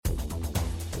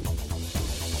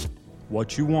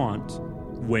what you want,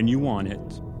 when you want it,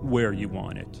 where you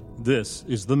want it. This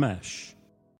is The Mesh.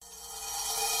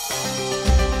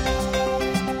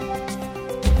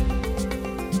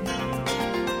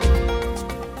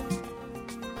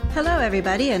 Hello,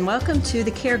 everybody, and welcome to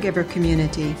the Caregiver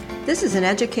Community. This is an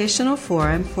educational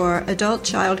forum for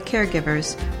adult-child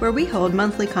caregivers where we hold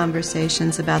monthly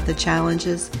conversations about the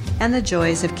challenges and the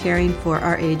joys of caring for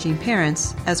our aging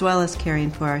parents, as well as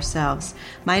caring for ourselves.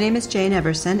 My name is Jane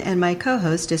Everson, and my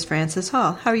co-host is Frances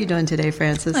Hall. How are you doing today,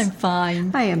 Frances? I'm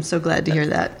fine. I am so glad to hear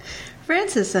that.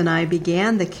 Frances and I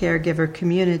began the Caregiver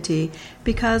Community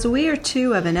because we are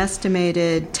two of an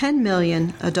estimated 10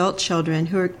 million adult children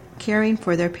who are caring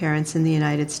for their parents in the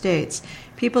United States.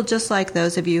 People just like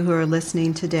those of you who are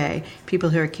listening today, people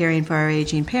who are caring for our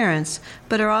aging parents,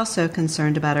 but are also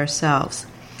concerned about ourselves.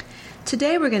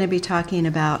 Today we're going to be talking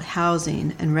about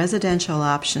housing and residential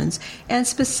options, and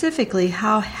specifically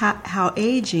how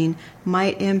aging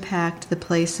might impact the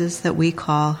places that we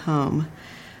call home.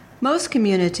 Most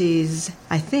communities,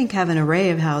 I think, have an array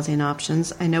of housing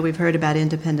options. I know we've heard about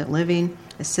independent living,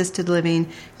 assisted living,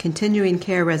 continuing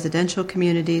care residential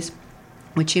communities,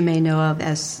 which you may know of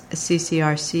as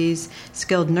CCRCs,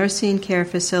 skilled nursing care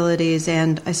facilities,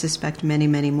 and I suspect many,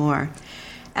 many more.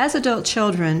 As adult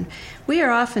children, we are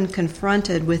often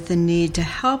confronted with the need to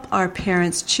help our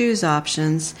parents choose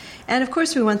options, and of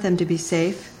course we want them to be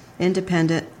safe,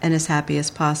 independent, and as happy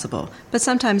as possible. But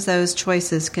sometimes those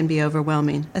choices can be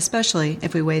overwhelming, especially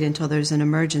if we wait until there's an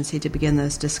emergency to begin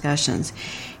those discussions.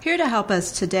 Here to help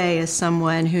us today is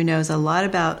someone who knows a lot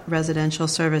about residential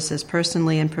services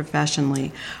personally and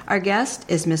professionally. Our guest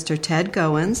is Mr. Ted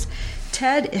Goins.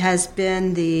 Ted has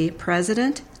been the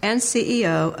president and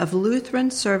CEO of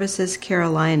Lutheran Services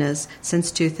Carolinas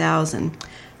since 2000.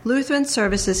 Lutheran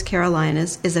Services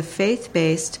Carolinas is a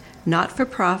faith-based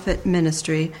not-for-profit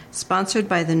ministry sponsored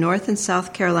by the North and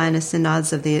South Carolina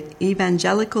Synods of the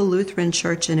Evangelical Lutheran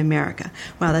Church in America.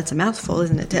 Wow, that's a mouthful,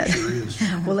 isn't it, Ted? It sure is.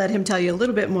 We'll let him tell you a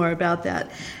little bit more about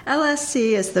that.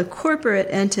 LSC is the corporate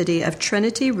entity of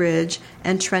Trinity Ridge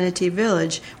and Trinity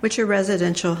Village, which are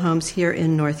residential homes here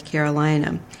in North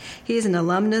Carolina. He is an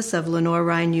alumnus of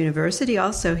Lenoir-Rhyne University,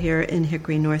 also here in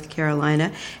Hickory, North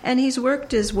Carolina, and he's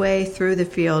worked his way through the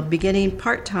field, beginning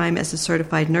part-time as a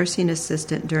certified nursing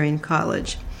assistant during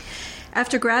college.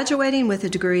 After graduating with a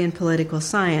degree in political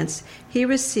science, he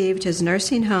received his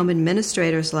nursing home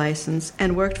administrator's license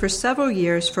and worked for several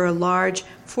years for a large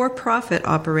for-profit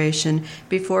operation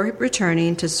before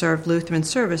returning to serve Lutheran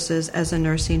Services as a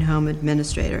nursing home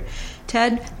administrator.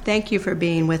 Ted, thank you for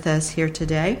being with us here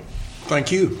today.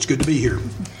 Thank you. It's good to be here.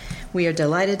 We are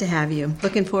delighted to have you.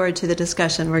 Looking forward to the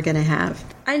discussion we're going to have.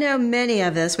 I know many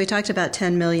of us, we talked about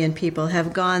 10 million people,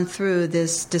 have gone through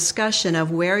this discussion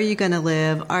of where are you going to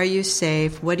live? Are you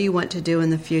safe? What do you want to do in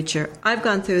the future? I've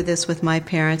gone through this with my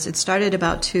parents. It started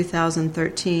about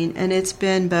 2013, and it's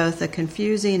been both a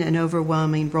confusing and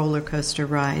overwhelming roller coaster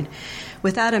ride.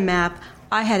 Without a map,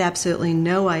 I had absolutely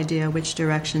no idea which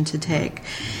direction to take.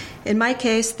 In my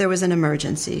case, there was an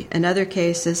emergency. In other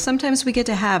cases, sometimes we get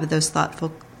to have those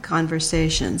thoughtful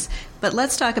conversations. But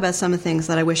let's talk about some of the things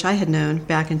that I wish I had known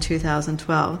back in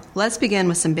 2012. Let's begin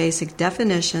with some basic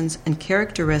definitions and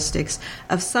characteristics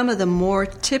of some of the more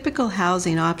typical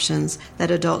housing options that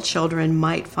adult children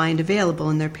might find available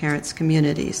in their parents'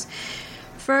 communities.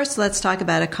 First, let's talk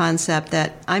about a concept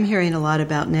that I'm hearing a lot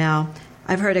about now.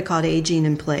 I've heard it called aging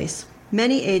in place.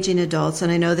 Many aging adults,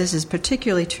 and I know this is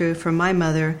particularly true for my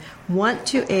mother, want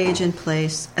to age in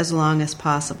place as long as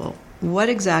possible. What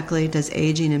exactly does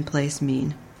aging in place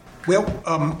mean?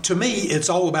 Well, to me, it's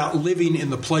all about living in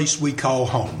the place we call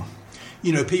home.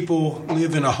 You know, people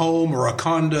live in a home or a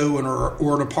condo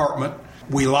or an apartment.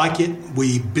 We like it.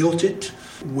 We built it.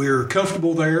 We're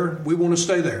comfortable there. We want to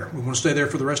stay there. We want to stay there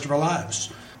for the rest of our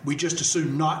lives. We just as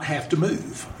soon not have to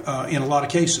move in a lot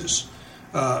of cases.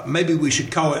 Maybe we should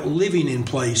call it living in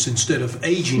place instead of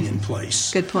aging in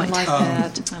place. Good point.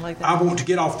 I like that. I want to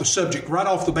get off the subject right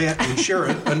off the bat and share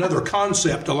another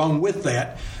concept along with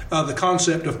that, the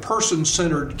concept of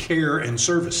person-centered care and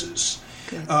services.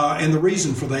 And the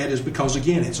reason for that is because,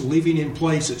 again, it's living in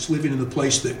place. It's living in the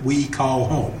place that we call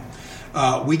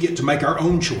home. We get to make our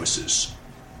own choices.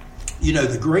 You know,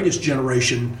 the greatest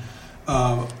generation,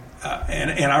 and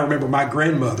I remember my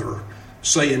grandmother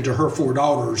saying to her 4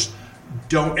 daughters,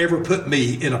 don't ever put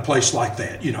me in a place like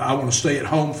that. You know, I want to stay at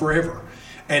home forever.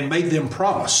 And made them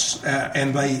promise,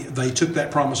 and they took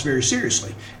that promise very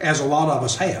seriously, as a lot of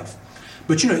us have.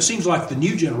 But, you know, it seems like the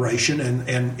new generation,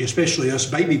 and especially us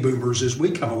baby boomers as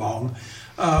we come along,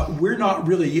 we're not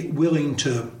really willing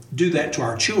to do that to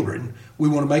our children. We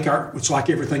want to make it's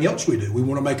like everything else we do. We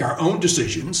want to make our own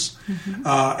decisions,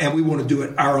 and we want to do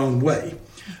it our own way.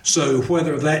 So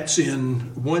whether that's in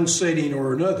one setting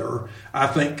or another, I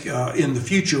think in the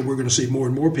future we're going to see more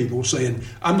and more people saying,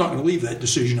 I'm not going to leave that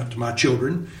decision up to my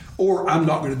children, or I'm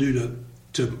not going to do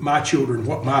to my children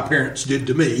what my parents did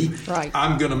to me. Right.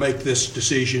 I'm going to make this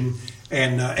decision,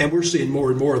 and we're seeing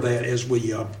more and more of that as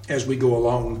we go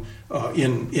along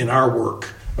in our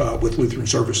work with Lutheran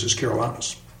Services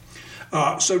Carolinas.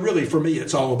 So really, for me,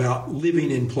 it's all about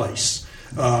living in place,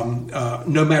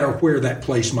 no matter where that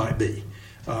place might be.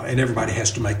 And everybody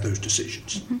has to make those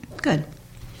decisions. Good.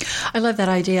 I love that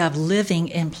idea of living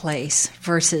in place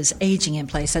versus aging in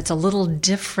place. That's a little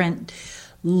different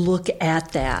look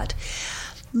at that.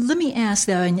 Let me ask,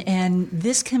 though, and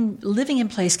living in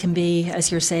place can be,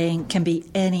 as you're saying, can be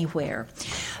anywhere.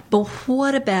 But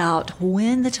what about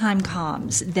when the time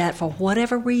comes that, for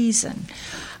whatever reason,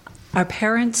 our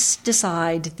parents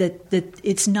decide that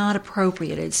it's not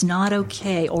appropriate, it's not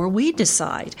okay, or we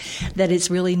decide that it's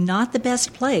really not the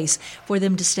best place for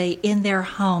them to stay in their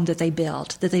home that they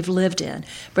built, that they've lived in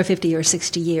for 50 or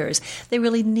 60 years. They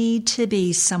really need to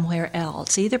be somewhere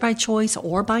else, either by choice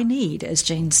or by need, as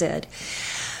Jane said.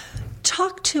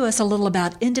 Talk to us a little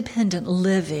about independent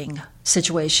living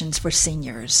situations for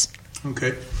seniors.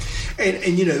 Okay.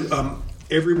 And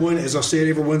everyone, as I said,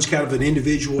 everyone's kind of an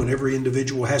individual, and every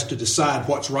individual has to decide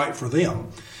what's right for them.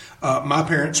 My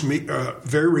parents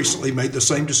very recently made the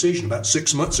same decision about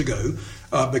 6 months ago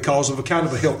because of a kind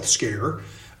of a health scare.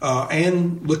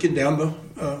 And looking down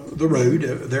the road,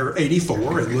 they're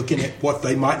 84, and looking at what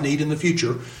they might need in the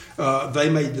future, they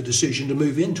made the decision to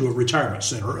move into a retirement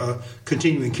center, a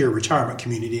continuing care retirement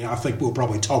community. And I think we'll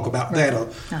probably talk about that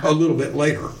a little bit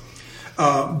later.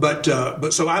 But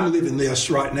so I'm living this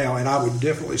right now, and I would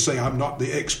definitely say I'm not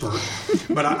the expert,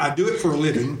 but I do it for a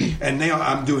living, and now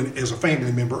I'm doing it as a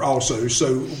family member also.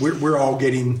 So we're all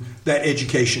getting that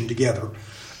education together.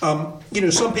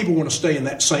 Some people want to stay in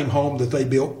that same home that they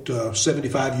built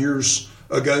 75 years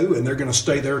ago, and they're going to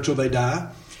stay there till they die,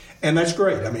 and that's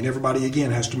great. I mean, everybody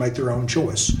again has to make their own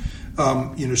choice.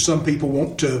 Some people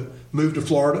want to move to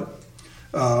Florida.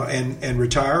 And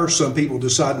retire. Some people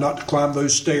decide not to climb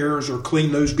those stairs or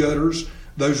clean those gutters.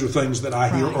 Those are things that I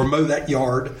hear, or mow that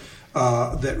yard,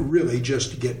 that really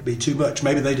just get to be too much.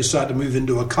 Maybe they decide to move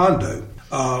into a condo.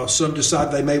 Some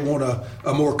decide they may want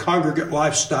a more congregate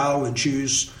lifestyle and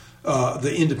choose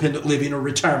the independent living or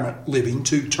retirement living,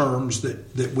 two terms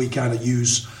that we kind of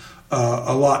use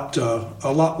a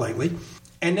lot lately.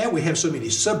 And now we have so many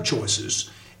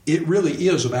sub-choices. It really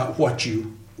is about what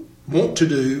you want to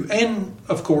do, and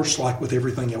of course, like with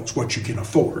everything else, what you can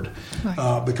afford,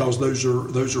 because those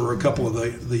are a couple of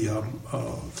the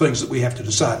things that we have to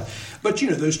decide. But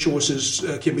those choices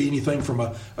can be anything from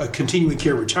a continuing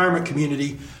care retirement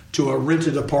community to a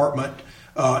rented apartment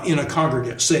in a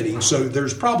congregate setting. So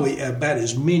there's probably about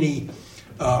as many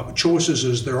choices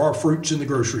as there are fruits in the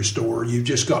grocery store. You've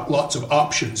just got lots of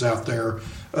options out there.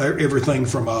 Everything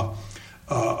from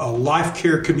a life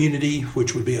care community,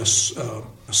 which would be a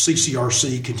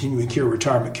CCRC, continuing care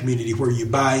retirement community, where you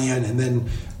buy in, and then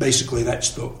basically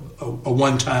that's a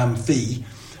one-time fee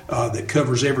that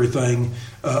covers everything,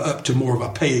 up to more of a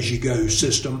pay-as-you-go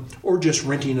system, or just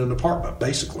renting an apartment,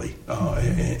 basically,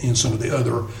 in some of the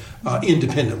other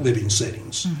independent living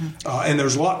settings. And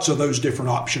there's lots of those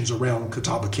different options around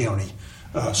Catawba County.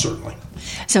 Certainly.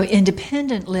 So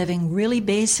independent living really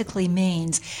basically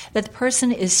means that the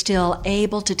person is still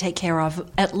able to take care of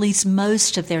at least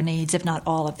most of their needs, if not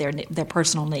all of their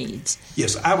personal needs.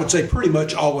 Yes, I would say pretty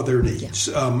much all of their needs.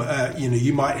 Yeah.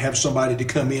 You might have somebody to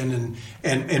come in,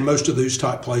 and most of those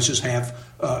type places have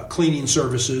cleaning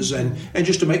services, and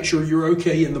just to make sure you're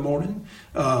okay in the morning.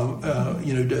 But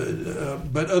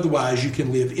otherwise you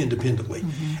can live independently.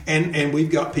 And we've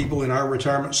got people in our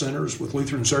retirement centers with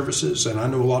Lutheran Services, and I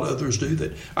know a lot of others do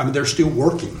that. I mean, they're still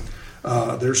working.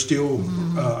 They're still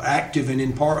active and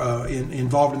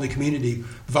involved in the community,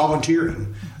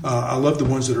 volunteering. I love the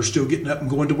ones that are still getting up and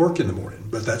going to work in the morning,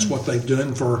 but that's what they've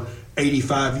done for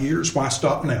 85 years. Why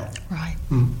stop now? Right.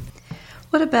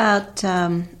 What about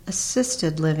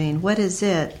assisted living? What is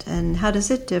it, and how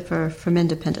does it differ from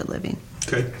independent living?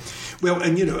 Okay. Well,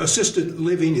 and assisted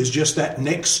living is just that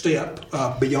next step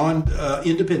beyond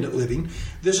independent living.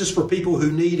 This is for people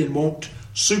who need and want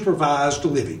supervised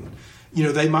living.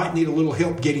 They might need a little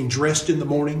help getting dressed in the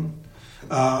morning,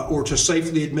 or to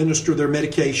safely administer their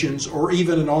medications, or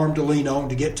even an arm to lean on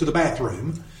to get to the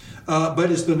bathroom. But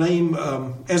as the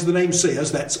name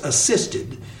says, that's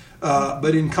assisted.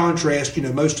 But in contrast,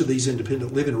 most of these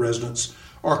independent living residents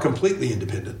are completely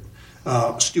independent.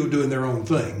 still doing their own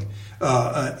thing.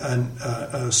 An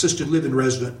assisted living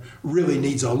resident really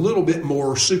needs a little bit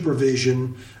more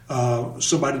supervision,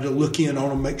 somebody to look in on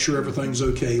them, make sure everything's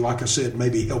okay. Like I said,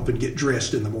 maybe help and get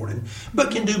dressed in the morning,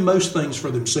 but can do most things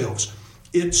for themselves.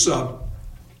 It's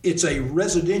a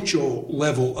residential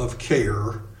level of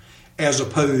care as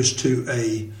opposed to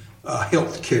a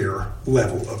health care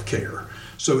level of care.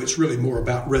 So it's really more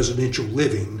about residential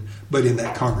living, but in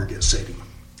that congregate setting.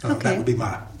 That would be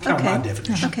my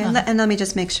definition. Okay, and let me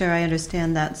just make sure I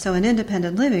understand that. So in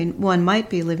independent living, one might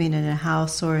be living in a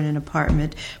house or in an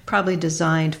apartment, probably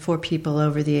designed for people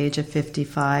over the age of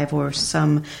 55 or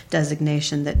some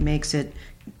designation that makes it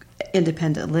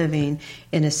independent living.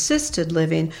 In assisted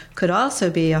living could also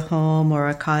be a home or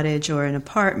a cottage or an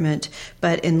apartment,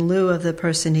 but in lieu of the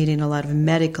person needing a lot of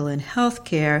medical and health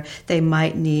care, they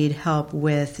might need help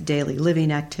with daily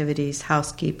living activities,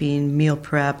 housekeeping, meal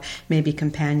prep, maybe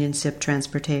companionship,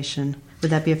 transportation.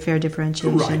 Would that be a fair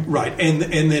differentiation? Right. And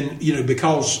then,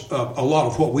 because a lot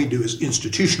of what we do is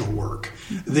institutional work,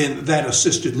 then that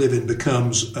assisted living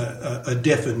becomes a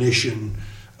definition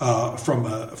from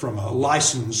a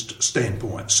licensed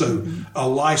standpoint. So a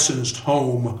licensed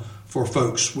home for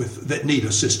folks that need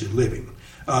assisted living.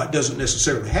 It doesn't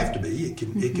necessarily have to be. It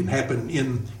can happen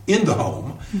in the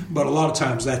home, but a lot of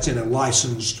times that's in a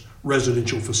licensed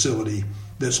residential facility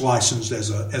that's licensed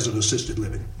as an assisted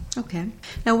living. Okay.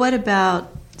 Now, what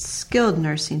about skilled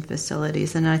nursing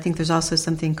facilities? And I think there's also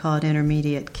something called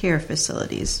intermediate care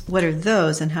facilities. What are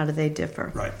those, and how do they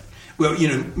differ? Right. Well,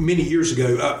 many years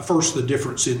ago, first the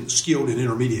difference in skilled and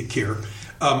intermediate care.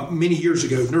 Many years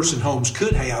ago, nursing homes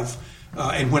could have,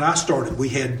 and when I started, we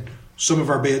had some of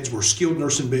our beds were skilled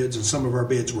nursing beds and some of our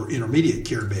beds were intermediate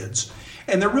care beds.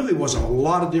 And there really wasn't a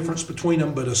lot of difference between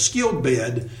them, but a skilled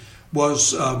bed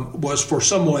was for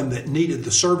someone that needed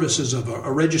the services of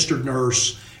a registered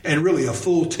nurse and really a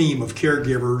full team of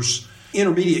caregivers.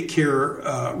 Intermediate care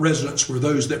residents were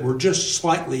those that were just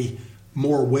slightly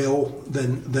more well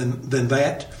than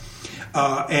that,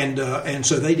 and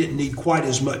so they didn't need quite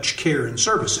as much care and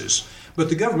services. But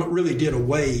the government really did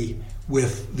away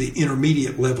with the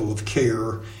intermediate level of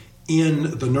care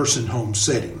in the nursing home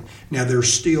setting. Now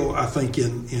there's still, I think,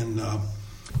 in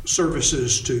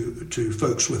services to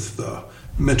folks with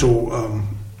mental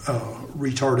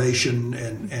retardation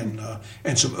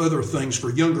and some other things for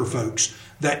younger folks.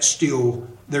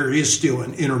 There is still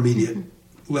an intermediate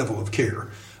level of care.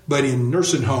 But in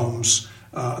nursing homes,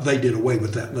 they did away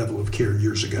with that level of care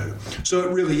years ago. So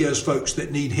it really is folks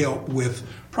that need help with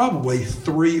probably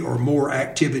 3 or more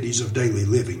activities of daily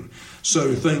living.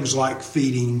 So things like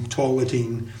feeding,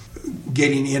 toileting,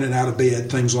 getting in and out of bed,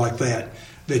 things like that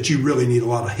you really need a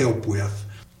lot of help with.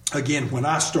 Again, when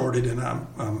I started,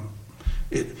 and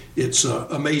it's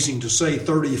amazing to say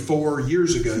 34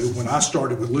 years ago, when I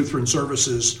started with Lutheran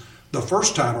Services the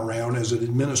first time around as an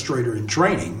administrator in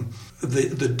training,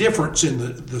 the difference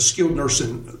in the skilled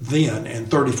nursing then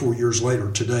and 34 years later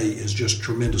today is just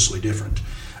tremendously different.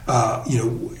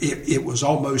 It was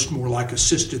almost more like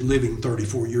assisted living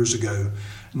 34 years ago.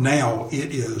 Now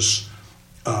it is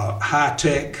high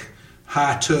tech,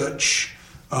 high touch,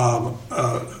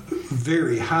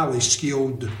 very highly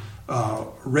skilled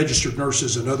registered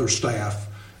nurses and other staff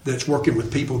that's working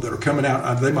with people that are coming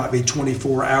out. They might be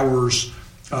 24 hours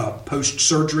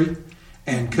post-surgery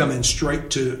and coming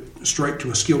straight to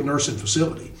a skilled nursing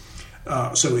facility.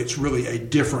 So it's really a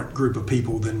different group of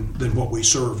people than what we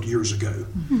served years ago.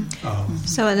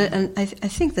 So, and I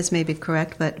think this may be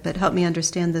correct, but help me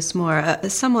understand this more.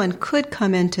 Someone could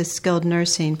come into skilled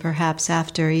nursing perhaps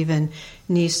after even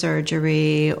knee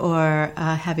surgery or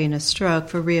having a stroke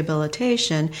for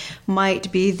rehabilitation,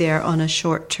 might be there on a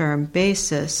short-term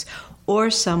basis. Or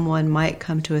someone might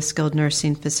come to a skilled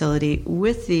nursing facility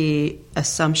with the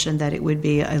assumption that it would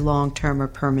be a long-term or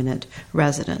permanent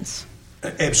residence.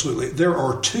 Absolutely. There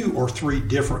are 2 or 3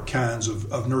 different kinds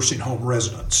of nursing home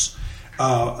residents.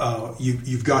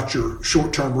 You've got your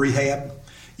short-term rehab.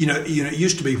 It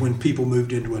used to be when people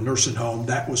moved into a nursing home,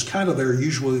 that was kind of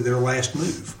usually their last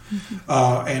move.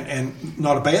 And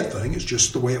not a bad thing. It's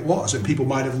just the way it was. And people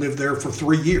might have lived there for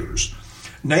 3 years.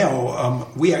 Now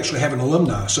we actually have an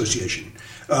alumni association.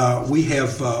 We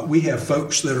have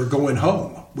folks that are going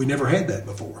home. We never had that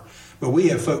before, but we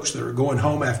have folks that are going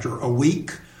home after a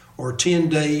week or 10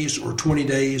 days or 20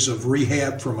 days of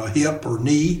rehab from a hip or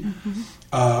knee,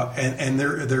 and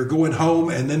they're going home,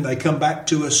 and then they come back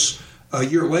to us a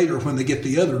year later when they get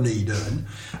the other knee done,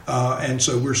 and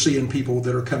so we're seeing people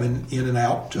that are coming in and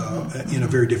out in a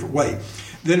very different way.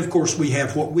 Then, of course, we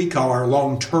have what we call our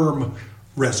long-term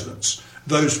residents.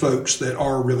 Those folks that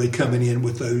are really coming in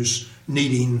with those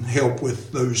needing help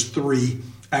with those 3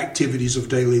 activities of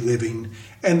daily living,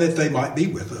 and that they might be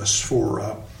with us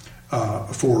for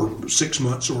 6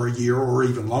 months or a year or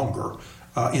even longer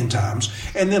in times.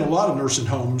 And then a lot of nursing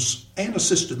homes and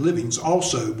assisted livings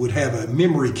also would have a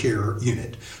memory care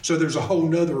unit. So there's a whole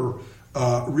nother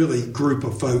really group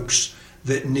of folks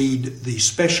that need the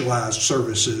specialized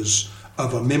services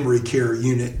of a memory care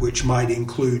unit, which might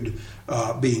include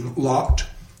being locked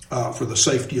for the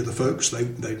safety of the folks.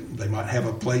 They might have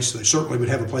a place, they certainly would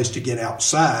have a place to get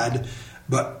outside,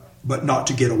 but not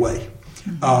to get away.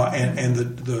 And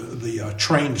the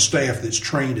trained staff that's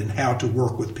trained in how to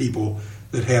work with people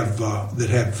that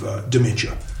have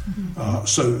dementia.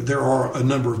 So there are a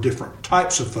number of different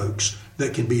types of folks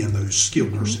that can be in those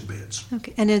skilled nursing beds.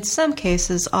 Okay. And in some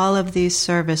cases, all of these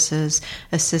services,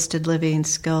 assisted living,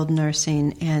 skilled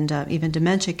nursing, and even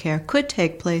dementia care, could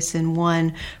take place in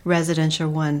one residence or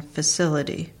one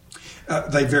facility.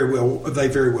 They very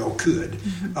well could,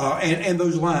 and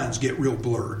those lines get real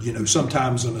blurred.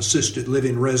 Sometimes an assisted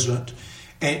living resident,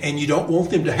 and you don't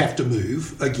want them to have to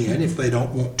move again if they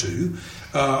don't want to.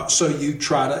 So you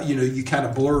try to, you kind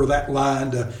of blur that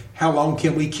line to how long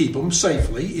can we keep them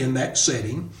safely in that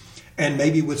setting, and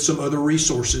maybe with some other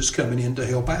resources coming in to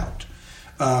help out.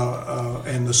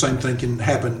 And the same thing can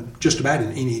happen just about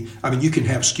in any. I mean, you can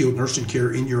have skilled nursing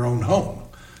care in your own home.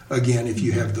 Again, if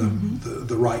you have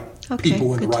the right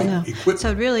people and the right equipment.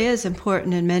 So it really is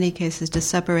important in many cases to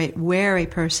separate where a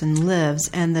person lives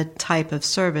and the type of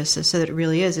services, so that it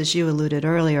really is, as you alluded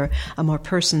earlier, a more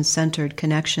person-centered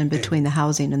connection between the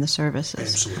housing and the services.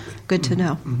 Absolutely. Good to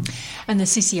know. And the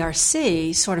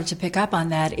CCRC, sort of to pick up on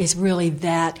that, is really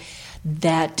that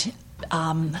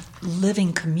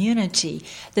living community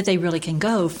that they really can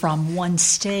go from one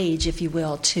stage, if you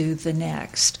will, to the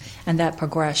next, and that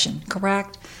progression,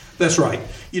 correct? That's right.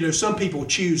 Some people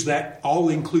choose that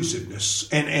all-inclusiveness,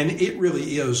 and it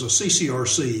really is, a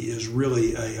CCRC is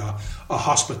really a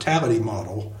hospitality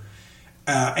model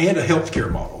and a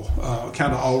healthcare model,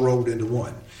 kind of all rolled into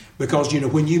one. Because,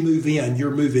 when you move in, you're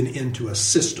moving into a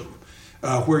system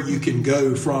where you can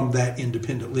go from that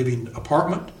independent living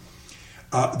apartment.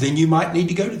 Then you might need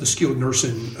to go to the skilled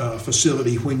nursing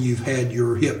facility when you've had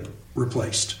your hip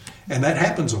replaced, and that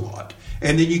happens a lot.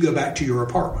 And then you go back to your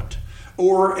apartment.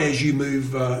 Or as you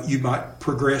move, you might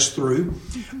progress through.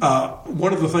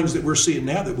 One of the things that we're seeing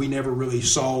now that we never really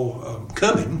saw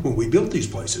coming when we built these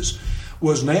places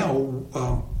was now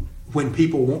when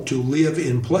people want to live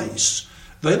in place,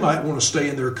 they might want to stay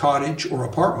in their cottage or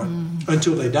apartment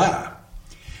until they die.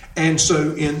 And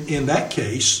so in that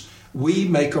case, we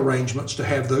make arrangements to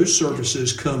have those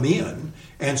services come in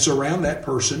and surround that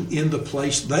person in the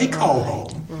place they call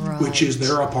home, which is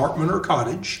their apartment or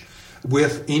cottage,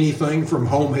 with anything from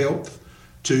home health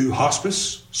to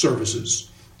hospice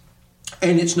services.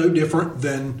 And it's no different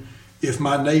than if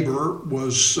my neighbor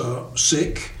was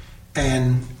sick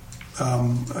and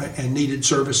needed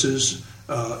services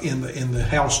in the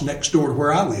house next door to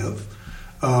where I live.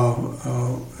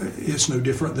 It's no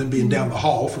different than being down the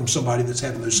hall from somebody that's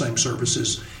having those same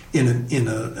services in an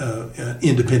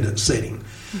independent setting.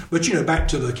 But back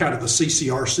to the kind of the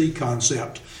CCRC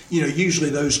concept, usually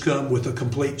those come with a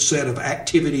complete set of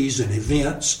activities and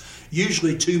events.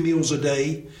 Usually 2 meals a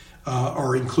day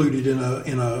are included in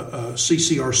a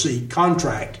CCRC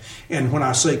contract. And when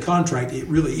I say contract, it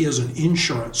really is an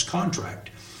insurance contract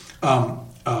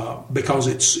because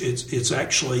it's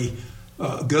actually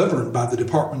governed by the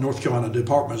North Carolina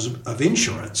Department of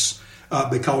Insurance,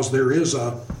 because there is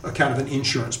a kind of an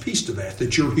insurance piece to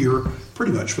that you're here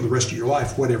pretty much for the rest of your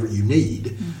life, whatever you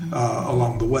need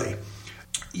along the way.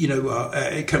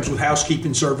 It comes with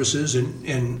housekeeping services and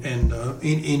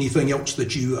anything else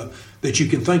that you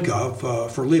can think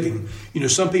of for living.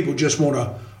 Some people just want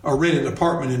a rented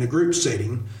apartment in a group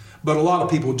setting, but a lot of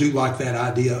people do like that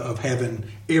idea of having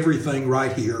everything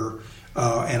right here.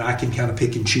 And I can kind of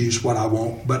pick and choose what I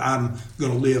want, but I'm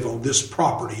going to live on this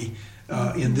property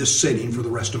in this setting for the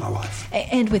rest of my life.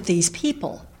 And with these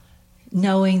people,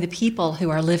 knowing the people who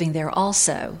are living there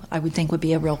also, I would think would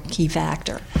be a real key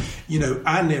factor.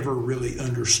 I never really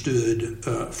understood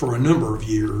for a number of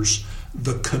years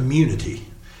the community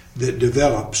that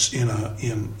develops in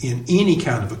any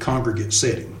kind of a congregate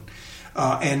setting.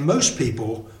 And most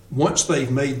people, once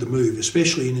they've made the move,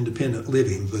 especially in independent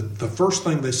living, the first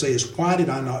thing they say is, why did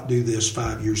I not do this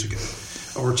 5 years ago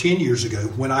or 10 years ago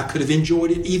when I could have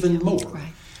enjoyed it even more?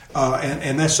 Right.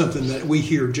 And that's something that we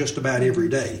hear just about every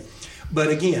day. But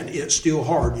again, it's still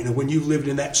hard. When you've lived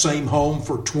in that same home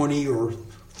for 20 or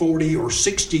 40 or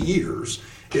 60 years,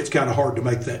 it's kind of hard to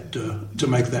make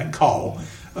that call.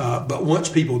 But once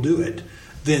people do it,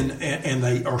 then and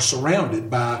they are surrounded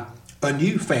by a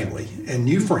new family and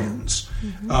new friends,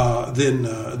 then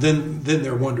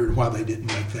they're wondering why they didn't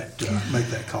make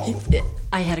that call before.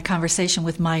 I had a conversation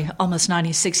with my almost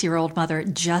 96-year-old mother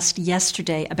just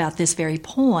yesterday about this very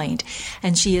point,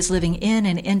 and she is living in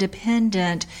an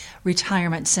independent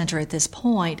retirement center at this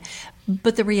point.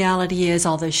 But the reality is,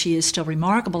 although she is still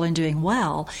remarkable and doing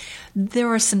well, there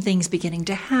are some things beginning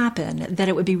to happen that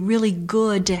it would be really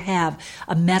good to have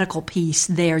a medical piece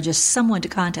there, just someone to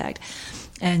contact.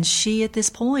 And she, at this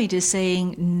point, is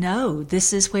saying, no,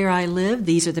 this is where I live.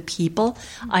 These are the people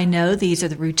I know. These are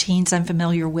the routines I'm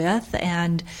familiar with.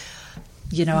 And,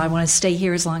 I want to stay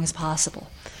here as long as possible.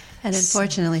 And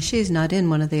unfortunately, she's not in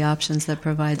one of the options that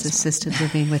provides assisted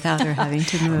living without her having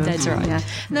to move. That's right. Yeah.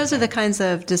 And those are the kinds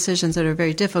of decisions that are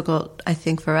very difficult, I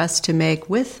think, for us to make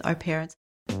with our parents.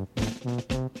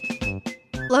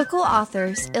 Local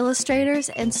authors, illustrators,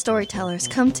 and storytellers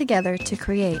come together to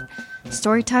create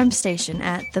Storytime Station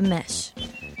at The Mesh.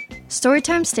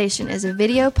 Storytime Station is a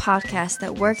video podcast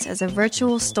that works as a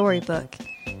virtual storybook.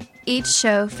 Each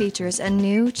show features a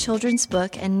new children's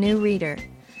book and new reader.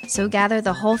 So gather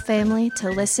the whole family to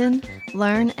listen,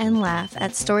 learn, and laugh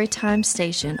at Storytime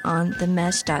Station on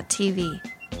themesh.tv.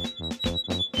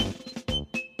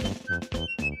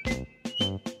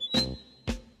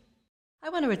 I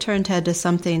want to return, Ted, to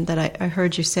something that I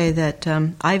heard you say that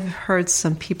I've heard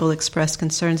some people express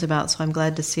concerns about, so I'm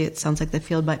glad to see it sounds like the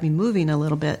field might be moving a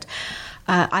little bit.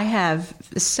 I have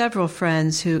several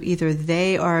friends who either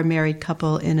they are a married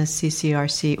couple in a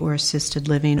CCRC or assisted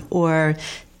living, or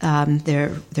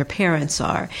their parents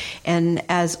are. And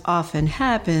as often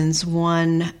happens,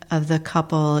 one of the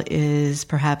couple is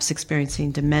perhaps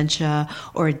experiencing dementia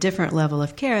or a different level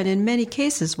of care. And in many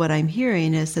cases, what I'm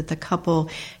hearing is that the couple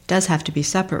does have to be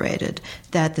separated,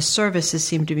 that the services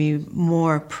seem to be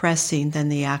more pressing than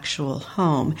the actual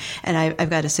home. And I've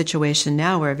got a situation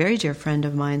now where a very dear friend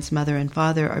of mine's mother and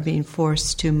father are being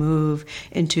forced to move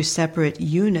into separate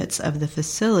units of the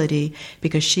facility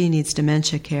because she needs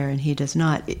dementia care and he does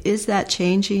not. Is that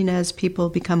changing as people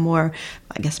become more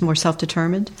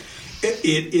self-determined?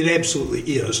 It absolutely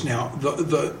is. Now,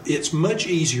 it's much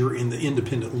easier in the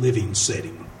independent living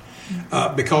setting.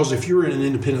 Because if you're in an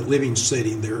independent living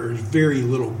setting, there is very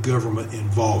little government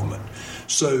involvement.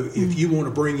 So if you want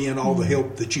to bring in all the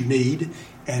help that you need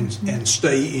and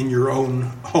stay in your own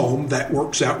home, that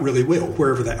works out really well,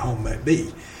 wherever that home might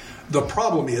be. The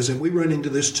problem is, and we run into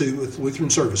this too with Lutheran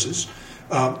Services,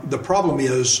 the problem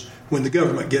is when the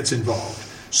government gets involved.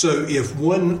 So if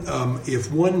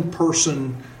one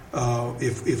person,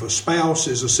 if a spouse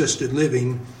is assisted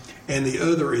living and the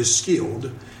other is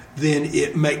skilled, then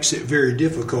it makes it very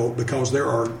difficult because there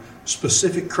are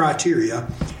specific criteria,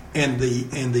 and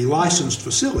the licensed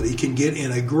facility can get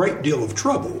in a great deal of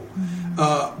trouble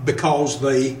because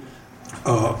they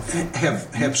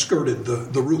have skirted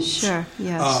the rules. Sure,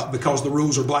 yes. Because the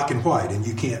rules are black and white, and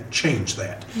you can't change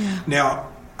that. Yeah. Now,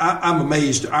 I'm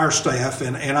amazed our staff,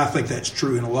 and I think that's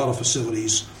true in a lot of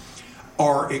facilities,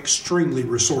 are extremely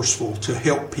resourceful to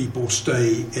help people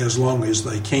stay as long as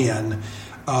they can.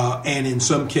 And in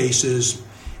some cases,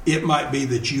 it might be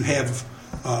that you have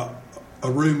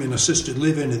a room in assisted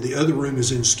living and the other room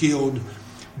is in skilled,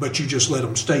 but you just let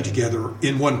them stay together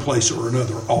in one place or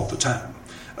another all the time.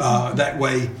 That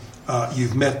way,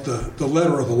 you've met the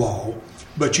letter of the law,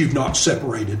 but you've not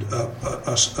separated a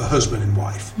husband and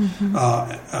wife.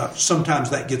 Sometimes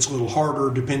that gets a little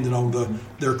harder depending on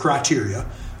their criteria.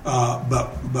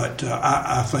 But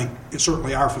I think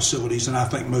certainly our facilities, and I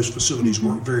think most facilities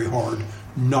work very hard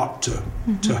not to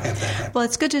have that happen. Well,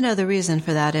 it's good to know the reason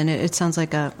for that, and it sounds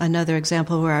like another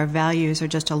example where our values are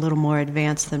just a little more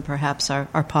advanced than perhaps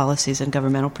our policies and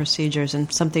governmental procedures,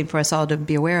 and something for us all to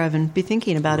be aware of and be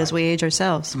thinking about as we age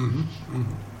ourselves.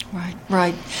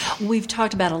 Right. We've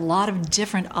talked about a lot of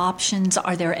different options.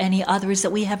 Are there any others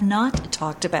that we have not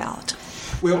talked about?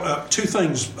 Well, two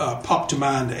things pop to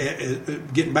mind,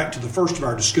 getting back to the first of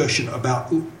our discussion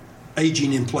about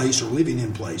aging in place or living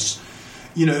in place.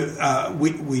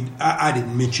 I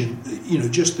didn't mention,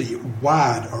 just the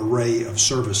wide array of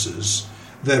services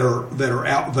that are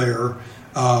out there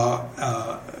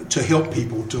to help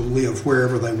people to live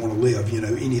wherever they want to live.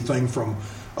 Anything from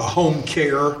home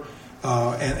care,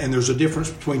 and there's a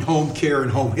difference between home care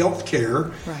and home health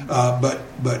care. Right.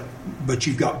 But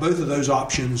you've got both of those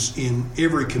options in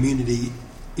every community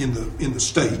in the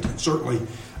state. Certainly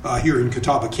here in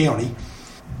Catawba County,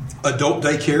 adult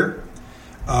daycare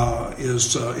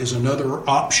is another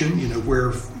option.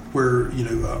 Where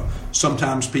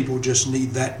sometimes people just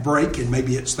need that break, and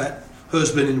maybe it's that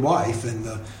husband and wife, and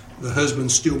the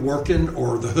husband's still working,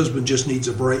 or the husband just needs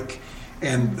a break,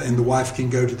 and the wife can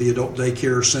go to the adult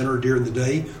daycare center during the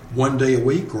day, 1 day a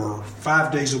week or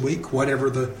 5 days a week, whatever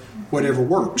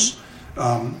works.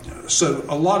 So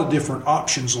a lot of different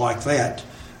options like that.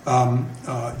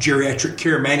 Geriatric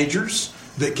care managers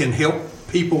that can help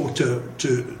people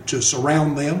to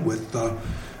surround them with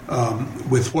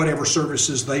whatever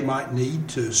services they might need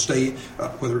to stay,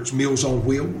 whether it's Meals on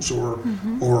Wheels or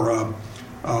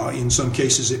in some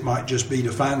cases it might just be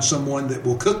to find someone that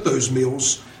will cook those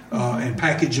meals and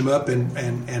package them up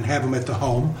and have them at the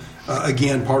home.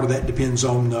 Again, part of that depends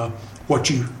on what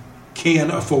you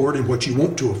can afford and what you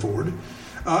want to afford.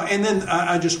 And then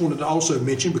I just wanted to also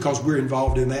mention, because we're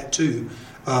involved in that too,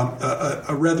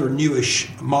 a rather newish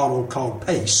model called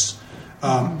PACE.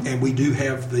 And we do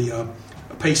have the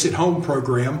PACE at Home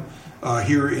program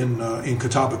here in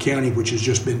Catawba County, which has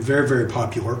just been very, very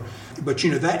popular. But,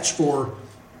 that's for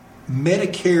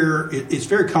Medicare. It's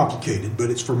very complicated, but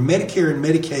it's for Medicare and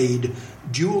Medicaid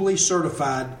dually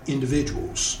certified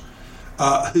individuals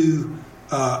who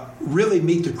really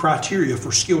meet the criteria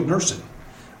for skilled nursing,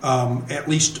 at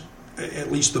least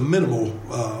the minimal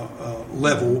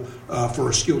level for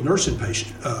a skilled nursing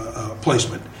patient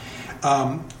placement.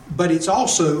 But it's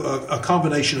also a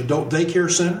combination adult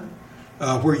daycare center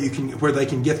where they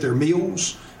can get their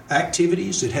meals,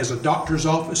 activities. It has a doctor's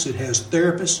office. It has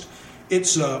therapists.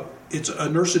 It's a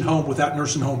nursing home without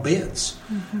nursing home beds,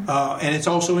 and it's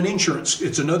also an insurance.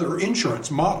 It's another insurance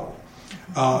model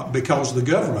because the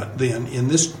government then in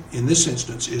this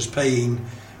instance is paying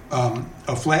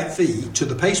a flat fee to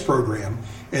the PACE program,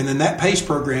 and then that PACE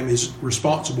program is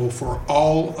responsible for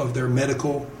all of their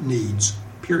medical needs.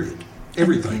 Period.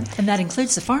 Everything. And that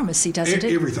includes the pharmacy, doesn't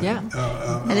it? Everything. Yeah.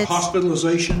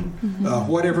 Hospitalization,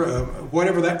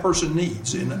 whatever that person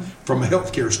needs from a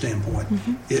healthcare standpoint.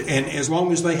 And as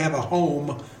long as they have a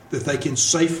home that they can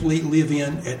safely live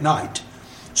in at night.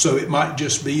 So it might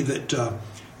just be that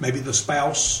maybe the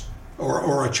spouse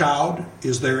or a child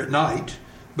is there at night,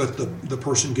 but the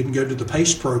person can go to the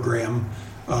PACE program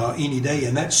any day.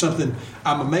 And that's something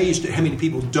I'm amazed at how many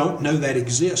people don't know that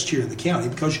exists here in the county,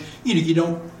 because you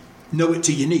don't know it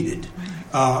till you need it,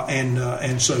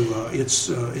 and so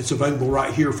it's available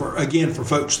right here for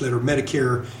folks that are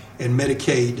Medicare and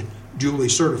Medicaid duly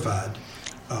certified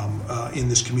in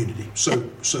this community. So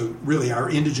really, our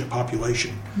indigent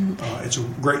population, it's a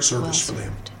great service for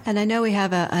them. And I know we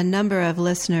have a number of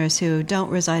listeners who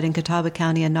don't reside in Catawba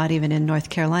County and not even in North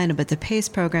Carolina, but the PACE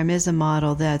program is a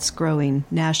model that's growing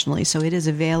nationally. So it is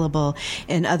available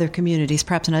in other communities,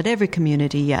 perhaps not every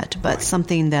community yet, but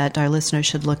something that our listeners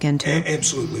should look into.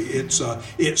 Absolutely.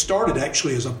 It started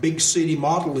actually as a big city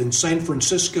model in San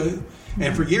Francisco,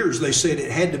 and for years they said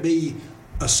it had to be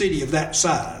a city of that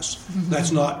size.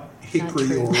 That's not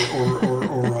Hickory or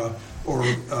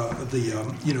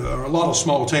a lot of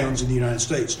small towns in the United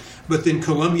States. But then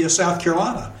Columbia, South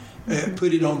Carolina,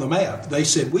 put it on the map. They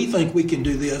said, we think we can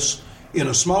do this in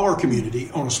a smaller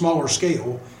community on a smaller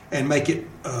scale and make it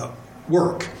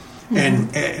work.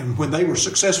 And when they were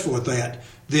successful at that,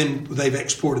 then they've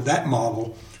exported that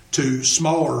model to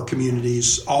smaller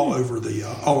communities all over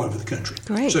the country.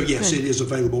 Great. So yes, Good. It is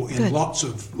available in Good. lots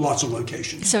of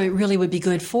locations. So it really would be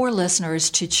good for listeners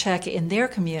to check in their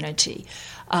community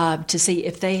to see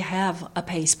if they have a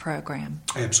PACE program.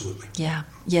 Absolutely. Yeah.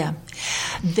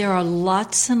 There are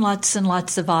lots and lots and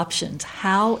lots of options.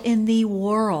 How in the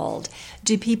world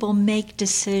do people make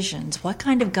decisions? What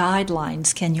kind of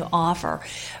guidelines can you offer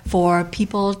for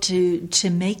people to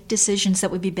make decisions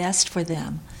that would be best for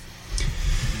them?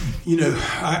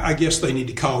 I guess they need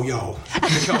to call y'all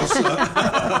because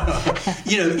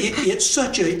it's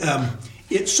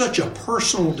such a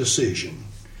personal decision,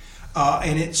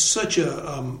 and it's such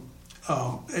a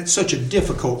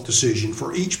difficult decision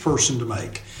for each person to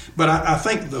make. But I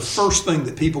think the first thing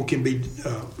that people can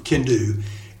do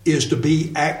is to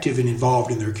be active and involved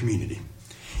in their community.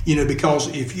 Because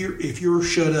if you're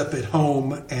shut up at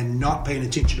home and not paying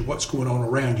attention to what's going on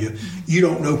around you, you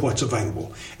don't know what's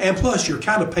available. And plus, you're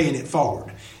kind of paying it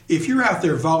forward. If you're out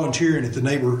there volunteering at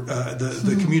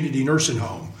the community nursing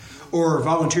home, or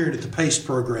volunteering at the PACE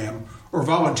program, or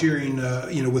volunteering,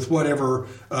 with whatever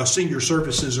senior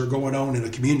services are going on in a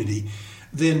community,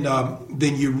 then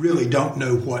you really don't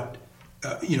know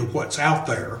what's out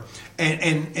there.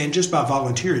 And just by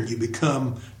volunteering, you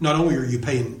become, not only are you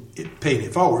paying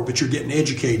it forward, but you're getting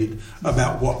educated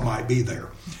about what might be there.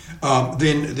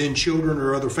 Then children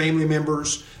or other family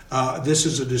members, this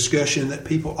is a discussion that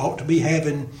people ought to be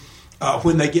having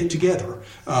when they get together,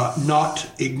 not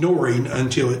ignoring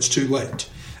until it's too late.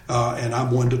 and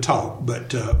I'm one to talk,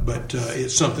 but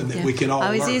it's something that we can all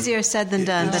always learn. Easier said than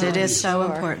done, but it is so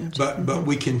important. But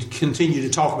we can continue to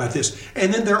talk about this.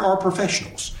 And then there are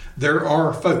professionals. There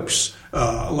are folks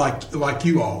like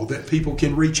you all that people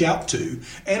can reach out to,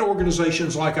 and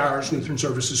organizations like ours, Lutheran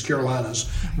Services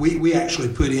Carolinas. We actually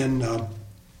put in,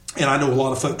 and I know a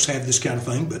lot of folks have this kind of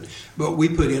thing, but we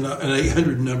put in an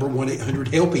 800 number,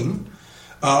 1-800-HELPING,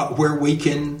 where we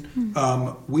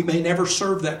can, we may never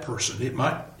serve that person. It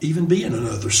might even be in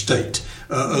another state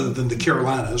other than the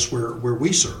Carolinas where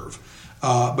we serve.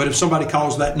 But if somebody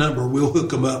calls that number, we'll hook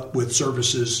them up with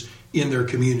services in their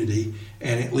community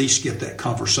and at least get that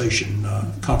conversation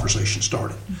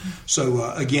started. Mm-hmm.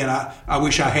 So again, I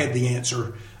wish I had the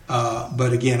answer,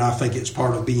 but again, I think it's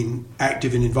part of being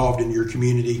active and involved in your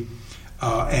community.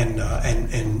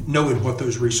 And knowing what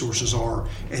those resources are,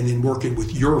 and then working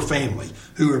with your family,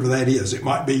 whoever that is. It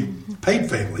might be paid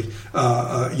family,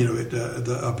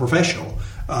 a professional,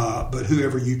 but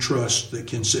whoever you trust that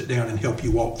can sit down and help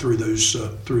you walk through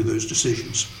those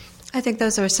decisions. I think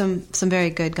those are some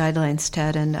very good guidelines,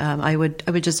 Ted, and I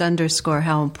would just underscore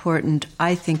how important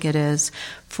I think it is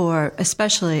for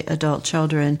especially adult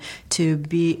children to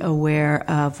be aware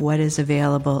of what is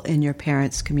available in your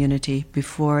parents' community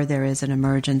before there is an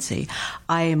emergency.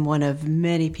 I am one of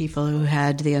many people who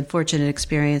had the unfortunate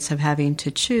experience of having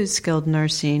to choose skilled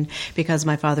nursing because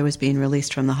my father was being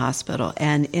released from the hospital,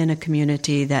 and in a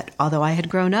community that, although I had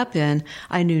grown up in,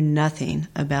 I knew nothing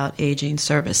about aging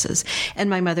services. And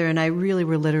my mother and I really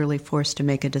were literally forced to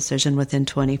make a decision within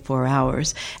 24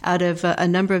 hours out of a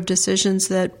number of decisions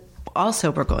that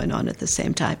also were going on at the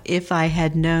same time. If I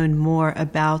had known more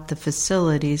about the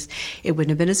facilities, it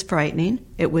wouldn't have been as frightening.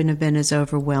 It wouldn't have been as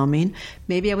overwhelming.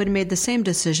 Maybe I would have made the same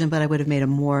decision, but I would have made a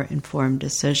more informed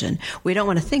decision. We don't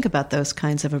want to think about those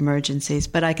kinds of emergencies,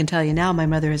 but I can tell you now, my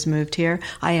mother has moved here.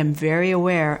 I am very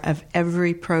aware of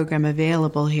every program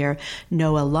available here,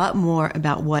 know a lot more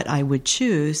about what I would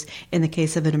choose in the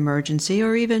case of an emergency,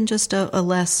 or even just a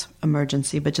less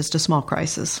emergency, but just a small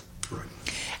crisis.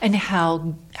 And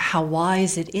how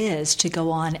wise it is to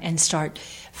go on and start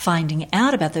finding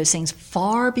out about those things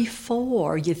far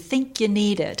before you think you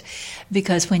need it.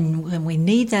 Because when we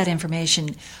need that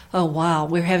information, oh wow,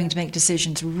 we're having to make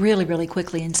decisions really, really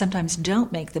quickly, and sometimes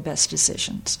don't make the best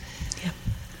decisions.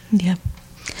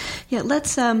 Yeah,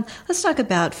 let's talk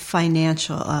about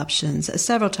financial options.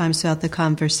 Several times throughout the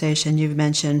conversation, you've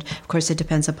mentioned, of course, it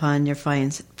depends upon your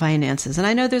finances. And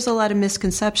I know there's a lot of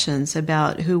misconceptions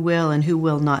about who will and who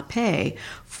will not pay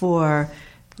for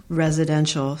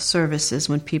residential services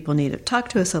when people need it. Talk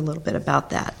to us a little bit about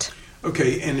that.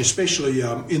 Okay, and especially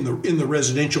in the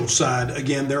residential side,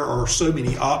 again, there are so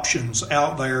many options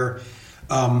out there.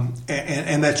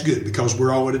 And that's good because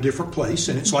we're all at a different place,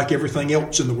 and it's like everything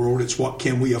else in the world. It's what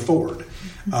can we afford,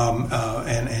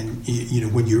 and you know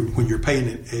when you're paying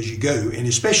it as you go, and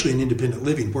especially in independent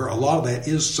living where a lot of that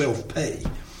is self-pay.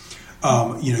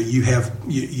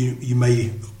 You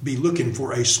may be looking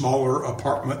for a smaller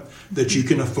apartment that you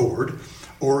can afford,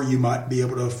 or you might be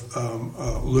able to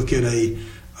look at a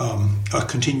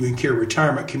continuing care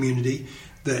retirement community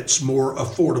that's more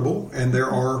affordable, and there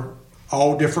are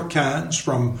all different kinds,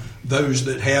 from those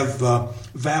that have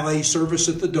valet service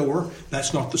at the door.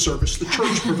 That's not the service the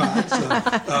church provides.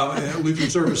 Lutheran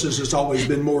Services has always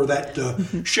been more that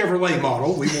Chevrolet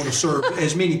model. We want to serve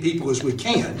as many people as we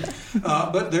can.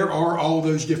 But there are all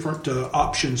those different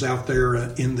options out there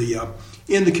in the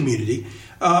community.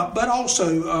 But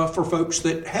also for folks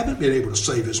that haven't been able to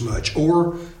save as much,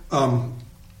 or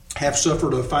have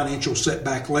suffered a financial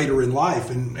setback later in life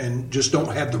and just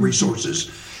don't have the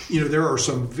resources. You know, there are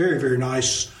some very, very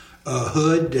nice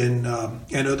HUD and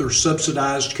other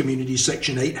subsidized community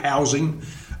Section 8 housing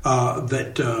for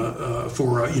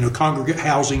congregate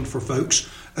housing for folks.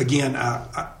 Again,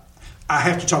 I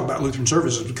have to talk about Lutheran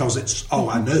Services because it's all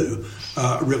I know,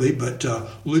 really. But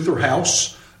Luther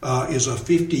House is a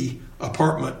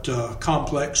 50-apartment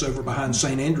complex over behind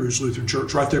St. Andrew's Lutheran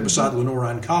Church, right there beside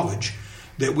Lenoir-Rhyne College,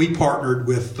 that we partnered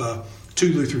with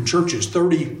two Lutheran churches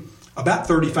about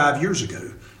 35 years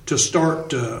ago to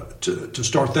start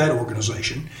that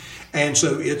organization. And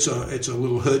so it's a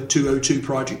little HUD 202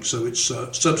 project. So it's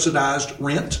subsidized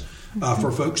rent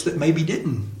for folks that maybe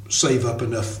didn't save up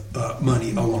enough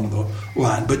money along the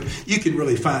line. But you can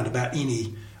really find about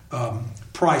any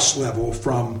price level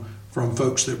from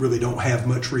folks that really don't have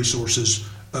much resources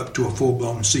up to a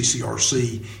full-blown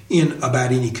CCRC in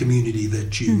about any community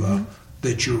that you're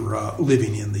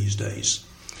living in these days.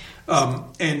 And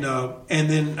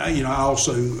then I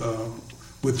also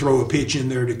would throw a pitch in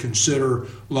there to consider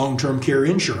long-term care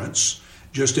insurance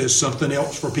just as something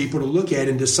else for people to look at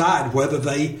and decide whether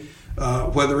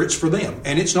it's for them.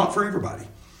 And it's not for everybody.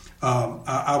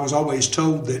 I was always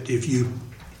told that if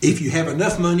you have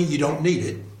enough money, you don't need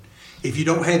it. If you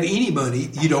don't have any money,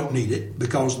 you don't need it,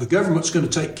 because the government's going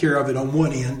to take care of it on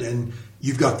one end and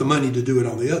you've got the money to do it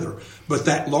on the other. But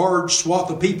that large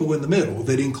swath of people in the middle,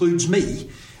 that includes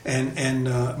me, and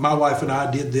my wife and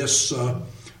I did this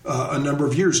a number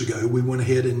of years ago. We went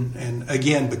ahead and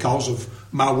again, because of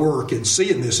my work and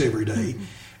seeing this every day,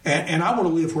 and I want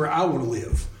to live where I want to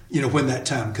live, when that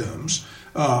time comes.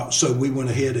 So we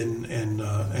went ahead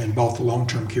and bought the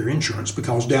long-term care insurance,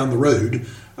 because down the road,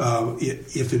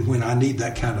 if and when I need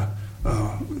that kind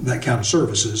of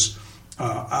services,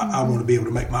 I want to be able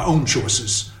to make my own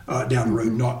choices down the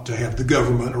road, not to have the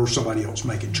government or somebody else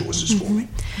making choices for me.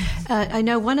 I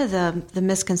know one of the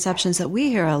misconceptions that we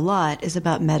hear a lot is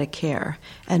about Medicare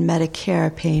and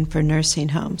Medicare paying for nursing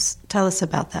homes. Tell us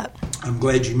about that. I'm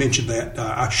glad you mentioned that.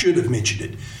 I should have mentioned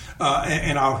it.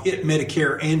 And I'll hit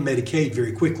Medicare and Medicaid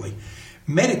very quickly.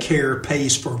 Medicare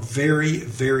pays for very,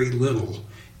 very little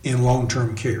in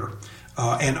long-term care,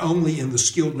 and only in the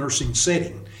skilled nursing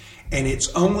setting. And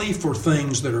it's only for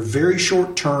things that are very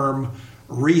short-term,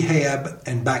 rehab,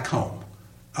 and back home.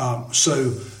 So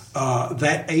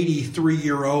that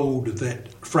 83-year-old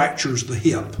that fractures the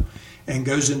hip and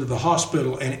goes into the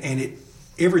hospital, and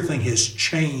everything has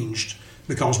changed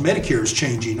because Medicare is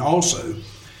changing also.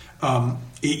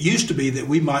 It used to be that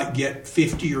we might get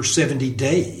 50 or 70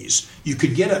 days. You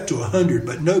could get up to 100,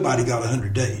 but nobody got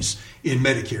 100 days in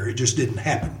Medicare. It just didn't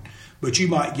happen. But you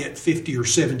might get 50 or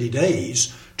 70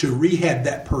 days to rehab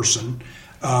that person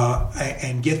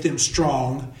and get them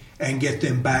strong and get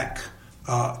them back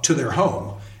to their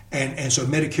home. And so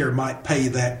Medicare might pay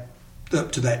that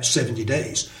up to that 70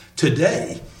 days.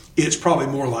 Today, it's probably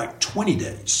more like 20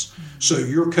 days. So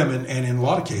you're coming, and in a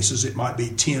lot of cases, it might be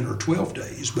 10 or 12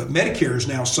 days. But Medicare is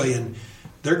now saying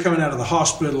they're coming out of the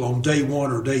hospital on day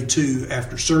 1 or day 2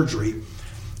 after surgery.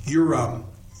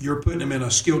 You're putting them in a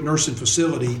skilled nursing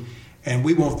facility, and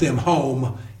we want them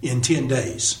home in 10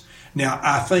 days. Now,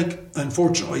 I think,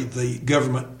 unfortunately, the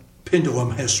government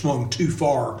pendulum has swung too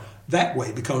far that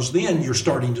way, because then you're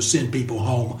starting to send people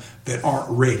home that aren't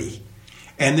ready.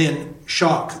 And then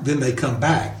then they come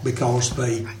back because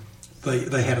they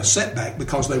had a setback,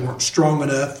 because they weren't strong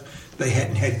enough, they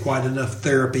hadn't had quite enough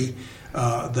therapy,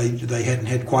 they hadn't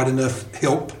had quite enough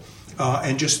help,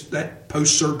 and just that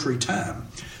post-surgery time.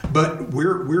 But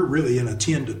we're really in a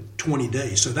 10 to 20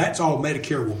 days, so that's all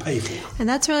Medicare will pay for. And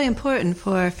that's really important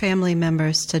for family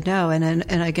members to know. And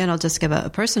again, I'll just give a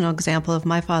personal example of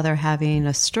my father having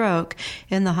a stroke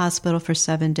in the hospital for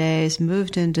 7 days,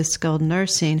 moved into skilled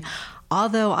nursing.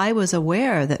 Although I was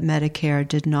aware that Medicare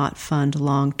did not fund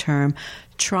long-term,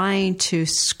 trying to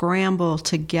scramble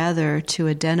together to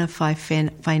identify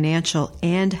financial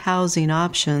and housing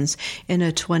options in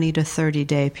a 20 to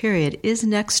 30-day period is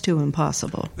next to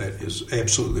impossible. That is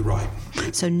absolutely right.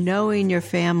 So knowing your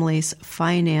family's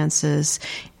finances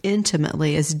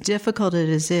intimately, as difficult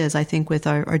as it is, I think, with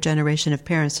our generation of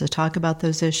parents to talk about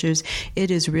those issues,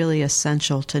 it is really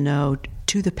essential to know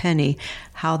to the penny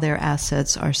how their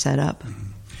assets are set up. Mm-hmm.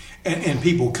 And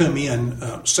people come in,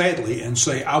 sadly, and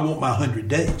say, I want my 100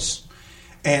 days.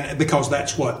 And because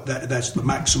that's the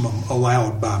maximum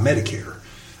allowed by Medicare.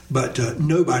 But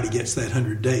nobody gets that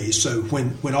 100 days. So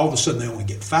when all of a sudden they only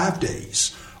get 5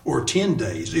 days or 10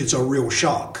 days, it's a real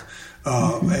shock.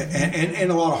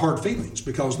 And a lot of hard feelings,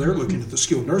 because they're looking at the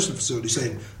skilled nursing facility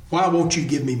saying, why won't you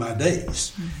give me my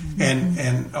days? Mm-hmm.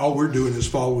 And all we're doing is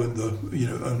following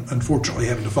unfortunately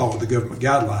having to follow the government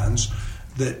guidelines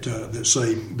that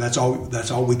say that's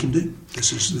all we can do.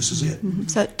 This is it. Mm-hmm.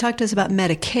 So talk to us about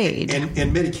Medicaid. And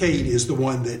Medicaid is the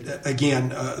one that, again,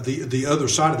 the other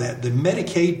side of that. The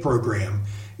Medicaid program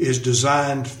is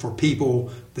designed for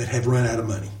people that have run out of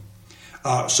money.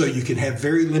 So you can have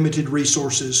very limited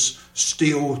resources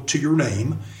still to your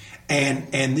name,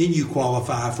 and then you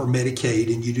qualify for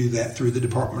Medicaid, and you do that through the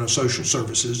Department of Social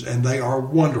Services, and they are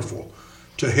wonderful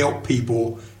to help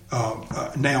people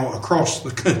now across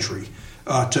the country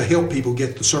to help people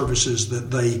get the services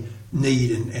that they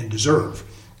need and deserve.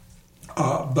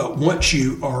 But once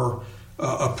you are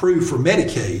approved for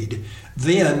Medicaid,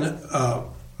 then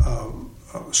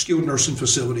skilled nursing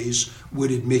facilities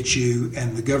would admit you,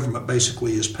 and the government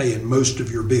basically is paying most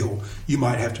of your bill. You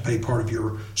might have to pay part of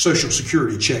your Social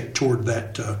Security check toward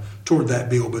that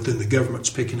bill, but then the government's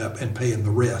picking up and paying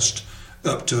the rest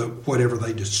up to whatever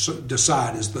they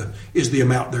decide is the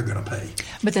amount they're going to pay.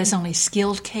 But that's only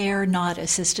skilled care, not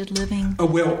assisted living? The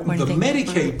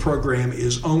Medicaid program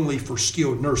is only for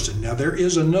skilled nursing. Now, there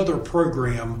is another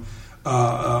program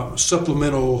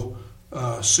supplemental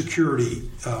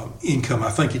security income, I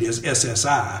think it is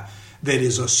SSI, that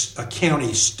is a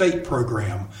county state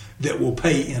program that will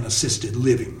pay in assisted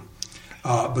living.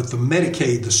 But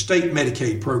the state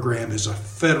Medicaid program is a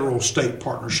federal-state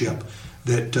partnership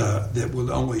that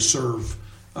will only serve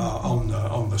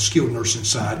on the skilled nursing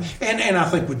side, and I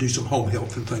think would do some home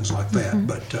health and things like that. Mm-hmm.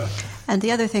 But and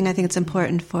the other thing I think it's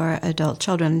important for adult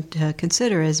children to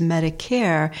consider is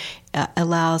Medicare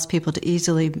allows people to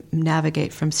easily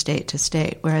navigate from state to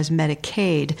state, whereas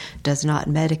Medicaid does not.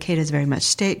 Medicaid is very much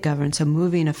state governed, so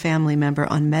moving a family member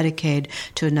on Medicaid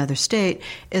to another state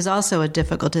is also a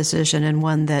difficult decision, and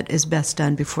one that is best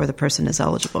done before the person is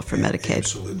eligible for Medicaid.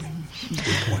 Absolutely.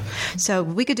 Good point. So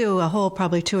we could do a whole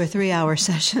probably 2 or 3 hour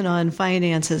session on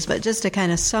finances, but just to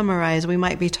kind of summarize, we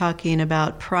might be talking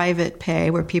about private pay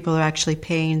where people are actually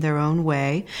paying their own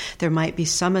way. There might be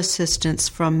some assistance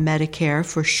from Medicare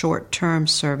for short-term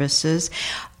services.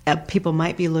 People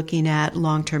might be looking at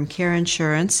long-term care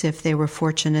insurance if they were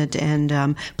fortunate and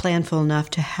planful enough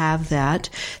to have that.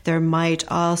 There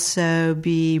might also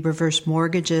be reverse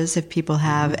mortgages if people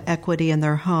have equity in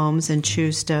their homes and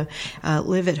choose to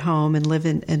live at home and live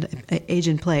in age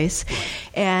in place.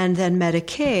 And then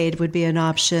Medicaid would be an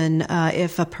option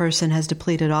if a person has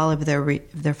depleted all of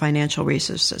their financial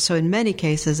resources. So in many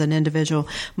cases, an individual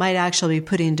might actually be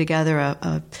putting together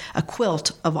a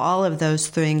quilt of all of those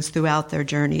things throughout their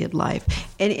journey in life.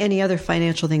 Any other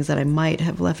financial things that I might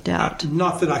have left out?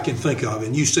 Not that I can think of,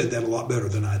 and you said that a lot better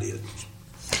than I did.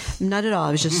 Not at all.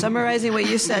 I was just summarizing what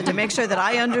you said to make sure that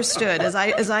I understood as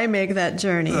I make that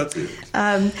journey. That's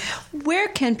it. Where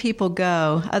can people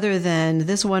go other than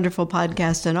this wonderful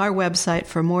podcast and our website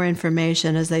for more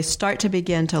information as they start to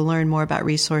begin to learn more about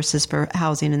resources for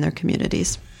housing in their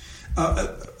communities?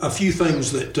 A few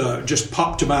things that just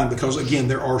popped to mind because, again,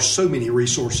 there are so many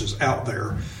resources out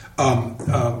there.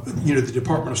 The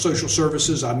Department of Social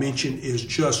Services, I mentioned, is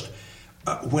just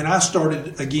when I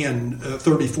started again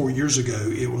 34 years ago,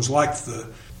 it was like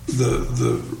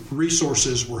the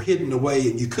resources were hidden away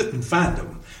and you couldn't find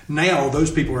them. Now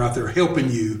those people are out there helping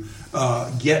you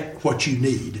get what you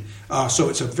need. So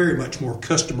it's a very much more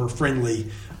customer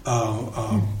friendly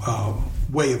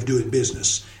way of doing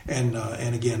business. And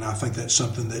again, I think that's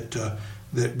something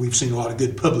that we've seen a lot of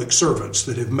good public servants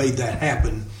that have made that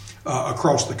happen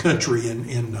across the country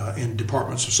in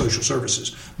departments of social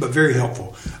services, but very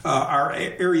helpful. Our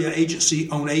area agency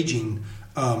on aging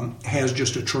has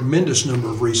just a tremendous number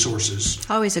of resoson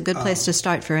Always a good place to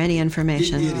start for any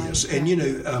information. It is. And,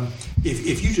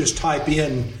 if you just type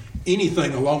in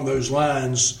anything along those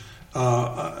lines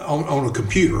on a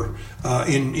computer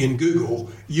in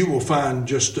Google, you will find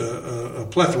just a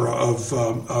plethora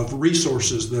of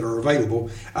resources that are available.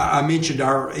 I mentioned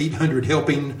our 800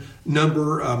 helping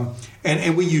number,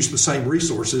 and we use the same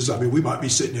resources. I mean, we might be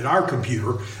sitting at our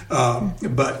computer,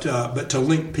 but to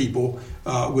link people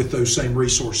with those same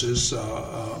resources,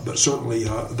 but certainly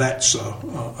that's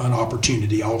an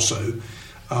opportunity also,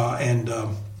 and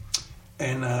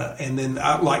then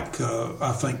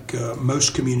I think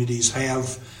most communities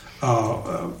have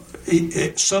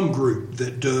some group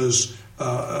that does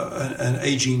an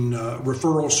aging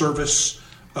referral service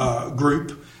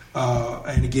group,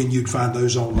 and again you'd find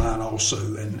those online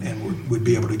also, and would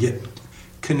be able to get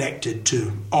connected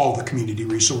to all the community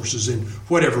resources in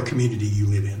whatever community you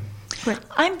live in.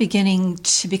 I'm beginning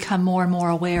to become more and more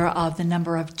aware of the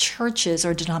number of churches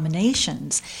or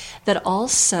denominations that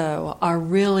also are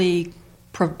really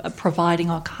providing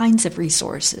all kinds of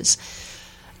resources.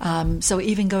 So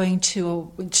even going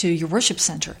to your worship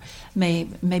center may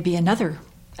be another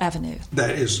avenue.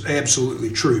 That is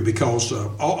absolutely true, because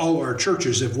all our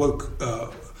churches have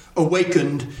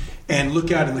awakened and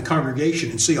look out in the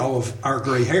congregation and see all of our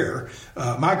gray hair,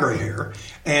 my gray hair,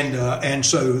 and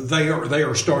so they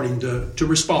are starting to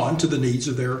respond to the needs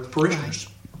of their parishioners,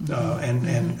 right.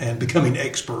 And becoming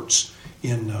experts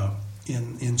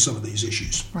in some of these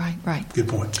issues. Right. Good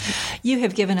point. You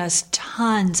have given us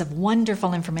tons of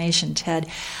wonderful information, Ted.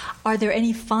 Are there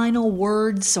any final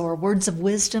words or words of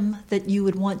wisdom that you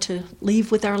would want to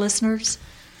leave with our listeners?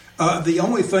 The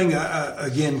only thing,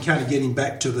 again, kind of getting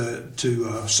back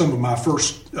to some of my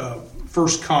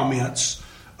first comments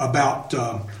about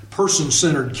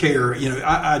person-centered care,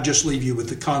 I just leave you with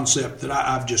the concept that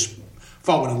I've just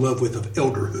fallen in love with of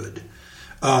elderhood.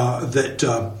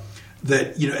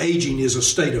 That aging is a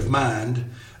state of mind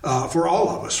for all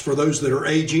of us, for those that are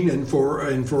aging and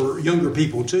for younger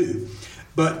people too.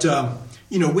 But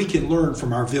we can learn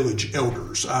from our village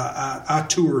elders. I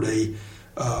toured a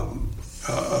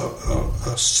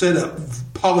set-up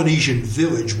Polynesian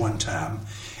village one time,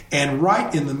 and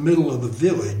right in the middle of the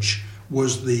village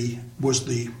was the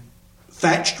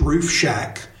thatched roof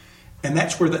shack, and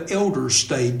that's where the elders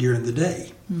stayed during the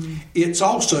day. It's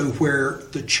also where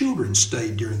the children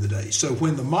stayed during the day. So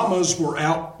when the mamas were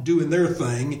out doing their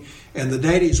thing and the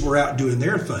daddies were out doing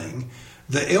their thing,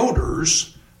 the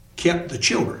elders kept the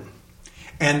children.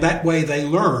 And that way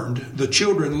the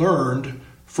children learned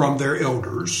from their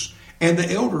elders, and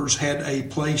the elders had a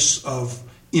place of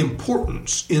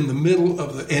importance in the middle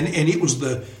of and it was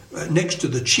next to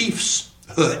the chief's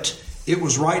hut. It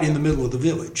was right in the middle of the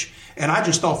village. And I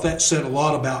just thought that said a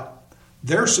lot about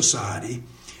their society,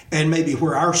 and maybe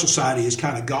where our society has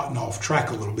kind of gotten off track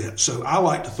a little bit. So I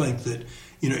like to think that,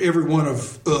 every one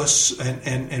of us,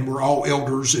 and we're all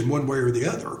elders in one way or the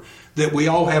other, that we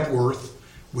all have worth,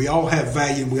 we all have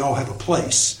value, and we all have a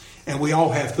place, and we all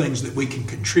have things that we can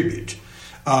contribute.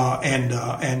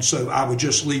 And so I would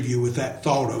just leave you with that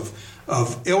thought of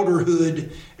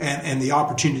elderhood and the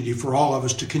opportunity for all of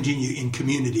us to continue in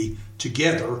community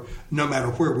together, no matter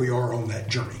where we are on that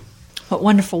journey. What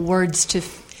wonderful words to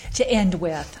end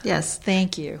with. Yes.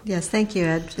 Thank you. Yes, thank you,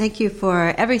 Ed. Thank you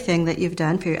for everything that you've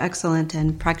done, for your excellent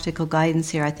and practical guidance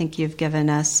here. I think you've given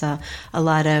us a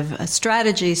lot of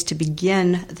strategies to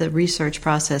begin the research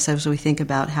process as we think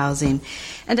about housing.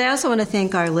 And I also want to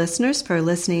thank our listeners for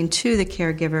listening to the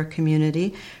Caregiver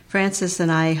Community. Francis and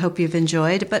I hope you've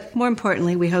enjoyed, but more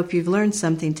importantly, we hope you've learned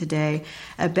something today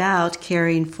about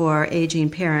caring for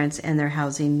aging parents and their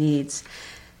housing needs.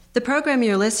 The program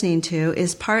you're listening to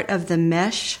is part of the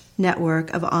MESH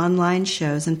network of online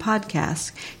shows and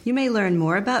podcasts. You may learn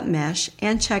more about MESH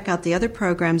and check out the other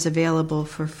programs available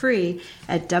for free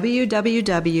at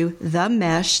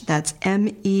www.themesh, that's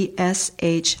mesh.tv.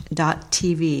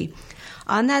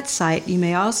 On that site, you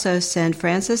may also send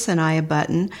Francis and I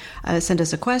send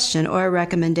us a question or a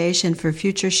recommendation for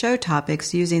future show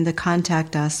topics using the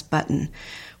Contact Us button.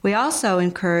 We also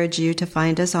encourage you to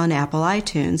find us on Apple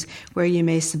iTunes, where you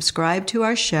may subscribe to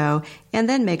our show and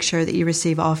then make sure that you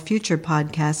receive all future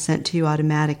podcasts sent to you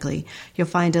automatically. You'll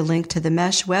find a link to the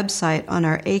MESH website on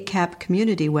our ACAP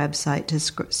community website to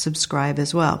subscribe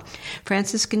as well.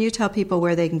 Francis, can you tell people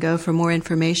where they can go for more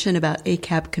information about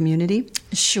ACAP community?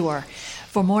 Sure.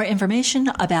 For more information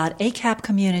about ACAP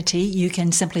Community, you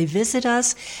can simply visit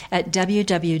us at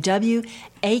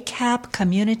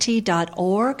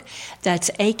www.acapcommunity.org. That's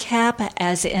ACAP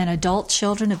as in Adult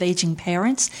Children of Aging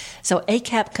Parents, so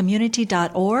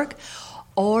acapcommunity.org.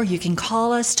 Or you can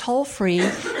call us toll-free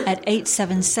at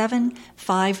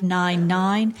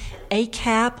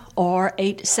 877-599-ACAP or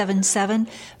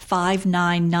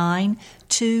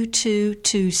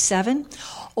 877-599-2227.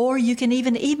 Or you can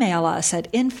even email us at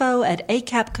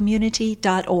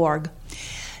info@acapcommunity.org.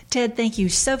 Ted, thank you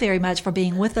so very much for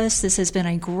being with us. This has been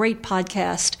a great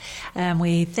podcast, and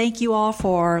we thank you all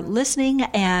for listening,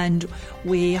 and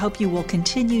we hope you will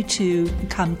continue to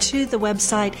come to the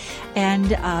website and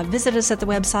visit us at the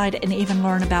website and even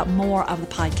learn about more of the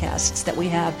podcasts that we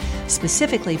have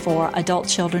specifically for adult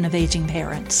children of aging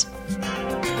parents.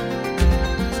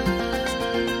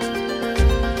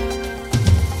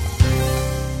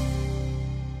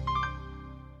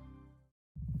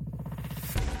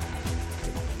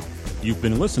 You've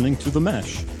been listening to The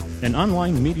Mesh, an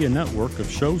online media network of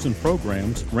shows and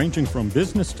programs ranging from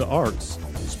business to arts,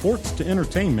 sports to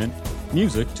entertainment,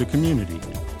 music to community.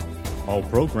 All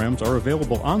programs are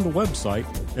available on the website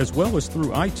as well as through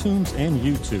iTunes and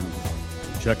YouTube.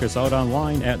 Check us out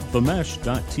online at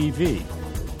themesh.tv.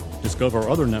 Discover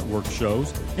other network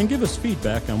shows and give us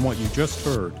feedback on what you just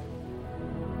heard.